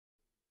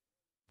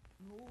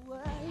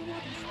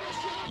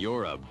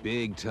You're a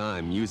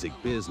big-time music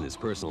business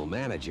personal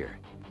manager.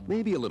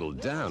 Maybe a little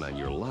down on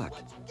your luck.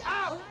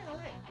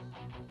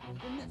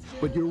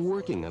 But you're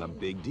working on a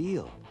big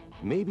deal.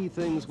 Maybe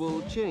things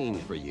will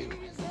change for you.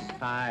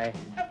 Hi.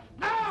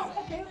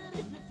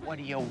 What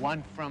do you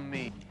want from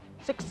me?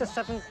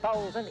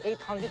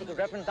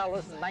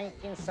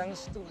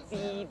 $67,811.19 to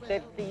be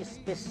very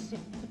specific.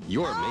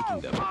 You're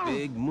making the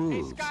big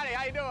moves. Hey, Scotty,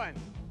 how you doing?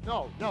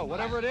 No,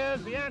 whatever it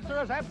is, the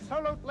answer is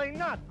absolutely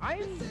not.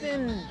 I've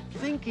been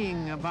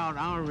thinking about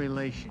our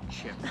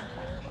relationship.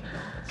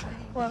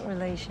 What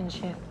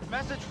relationship?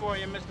 Message for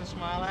you, Mr.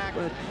 Smilehack.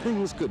 But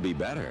things could be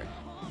better.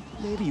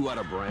 Maybe you ought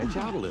to branch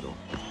out a little.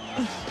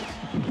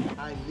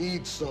 I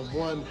need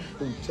someone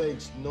who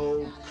takes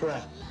no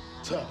crap.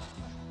 Tough.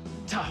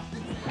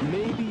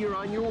 Maybe you're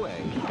on your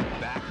way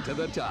back to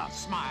the top.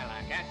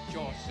 Smilehack, at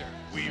your service.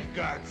 We've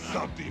got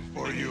something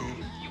for you.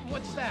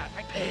 What's that?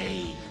 I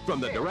pay. From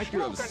the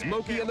director of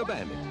Smokey and the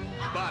Bandit,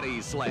 Body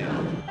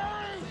Slam.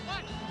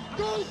 What?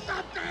 Do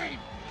something!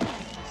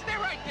 Stay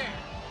right there.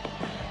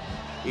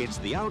 It's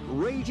the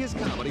outrageous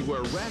comedy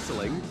where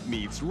wrestling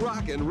meets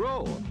rock and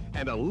roll,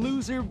 and a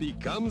loser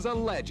becomes a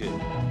legend.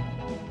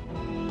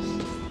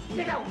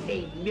 You don't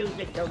need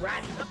music to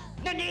run.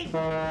 You need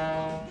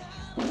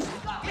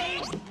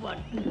big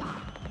one.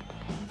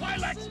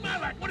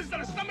 Smilehack, what is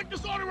that, a stomach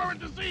disorder or a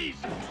disease?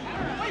 Wait,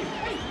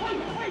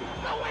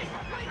 no, wait.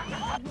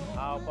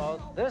 How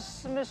about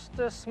this,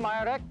 Mr.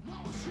 Smilehack?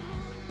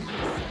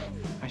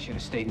 I should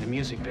have stayed in the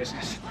music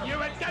business.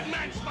 You're a dead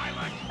man,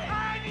 Smilehack.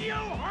 And you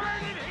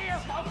heard it here,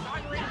 folks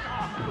on Rico.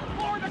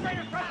 For the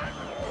greatest president,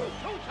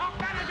 two top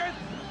managers.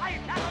 I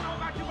don't know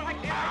about you, but I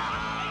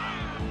can't.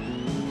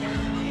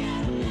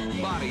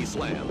 Body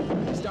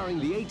Slam, starring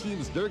the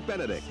A-Team's Dirk,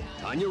 Benedict,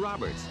 Tanya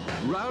Roberts,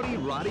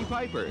 Roddy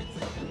Piper,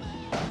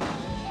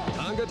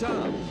 Tonga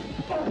Tom,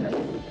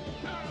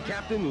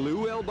 Captain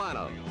Lou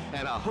Albano,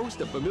 and a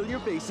host of familiar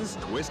faces,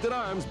 twisted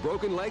arms,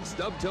 broken legs,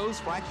 stubbed toes,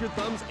 fractured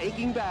thumbs,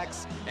 aching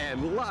backs,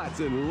 and lots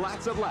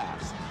of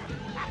laughs.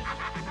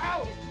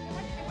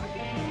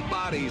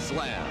 Body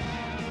Slam.